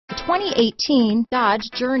2018 Dodge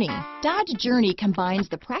Journey. Dodge Journey combines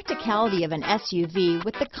the practicality of an SUV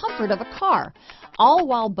with the comfort of a car, all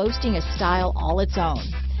while boasting a style all its own.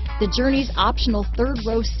 The Journey's optional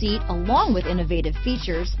third-row seat, along with innovative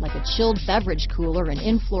features like a chilled beverage cooler and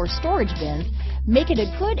in-floor storage bins, make it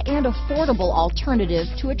a good and affordable alternative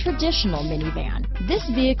to a traditional minivan. This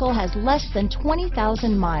vehicle has less than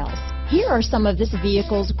 20,000 miles. Here are some of this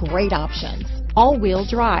vehicle's great options: all-wheel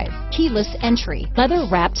drive, keyless entry,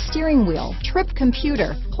 leather-wrapped steering wheel, trip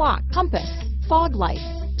computer, clock, compass, fog lights,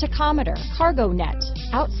 tachometer, cargo net,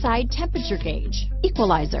 outside temperature gauge,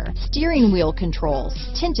 equalizer, steering wheel controls,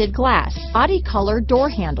 tinted glass, body color door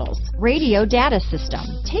handles, radio data system.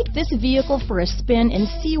 Take this vehicle for a spin and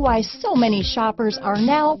see why so many shoppers are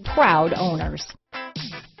now proud owners.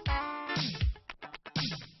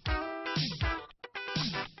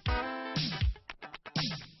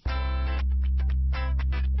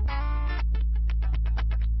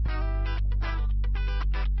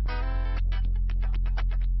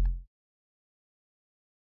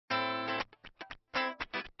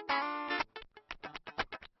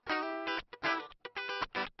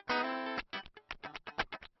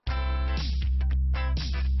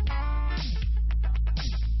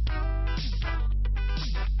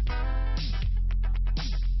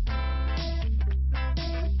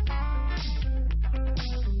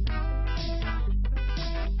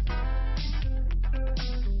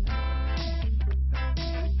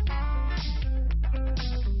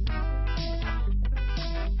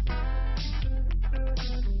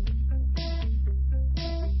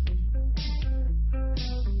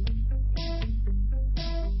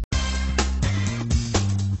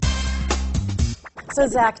 So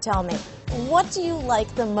Zach, tell me, what do you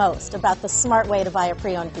like the most about the smart way to buy a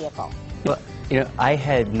pre-owned vehicle? Well, I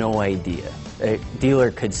had no idea a dealer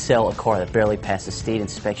could sell a car that barely passed a state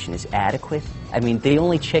inspection as adequate. I mean, they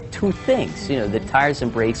only check two things. The tires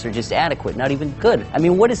and brakes are just adequate, not even good. I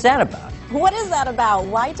mean, what is that about? What is that about?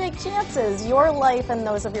 Why take chances? Your life and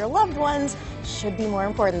those of your loved ones should be more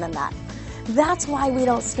important than that. That's why we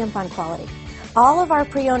don't skimp on quality. All of our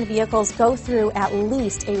pre-owned vehicles go through at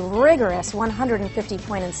least a rigorous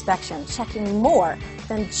 150-point inspection, checking more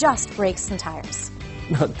than just brakes and tires.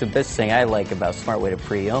 The best thing I like about Smart Way to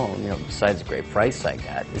Pre-Own, besides the great price I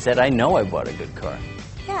got, is that I know I bought a good car.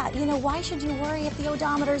 Yeah, why should you worry if the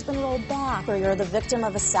odometer's been rolled back, or you're the victim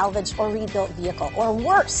of a salvaged or rebuilt vehicle, or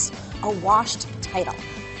worse, a washed title?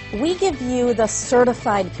 We give you the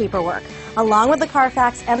certified paperwork, along with the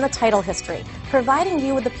CARFAX and the title history, providing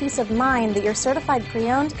you with the peace of mind that your certified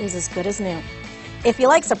pre-owned is as good as new. If you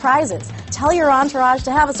like surprises, tell your entourage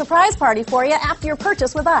to have a surprise party for you after your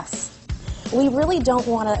purchase with us. We really don't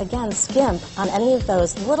want to, again, skimp on any of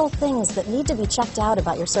those little things that need to be checked out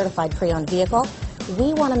about your certified pre-owned vehicle.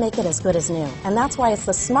 We want to make it as good as new, and that's why it's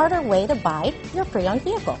the smarter way to buy your pre-owned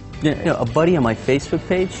vehicle. A buddy on my Facebook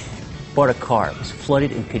page bought a car. It was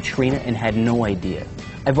flooded in Katrina and had no idea.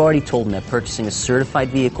 I've already told him that purchasing a certified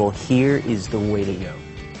vehicle here is the way to go.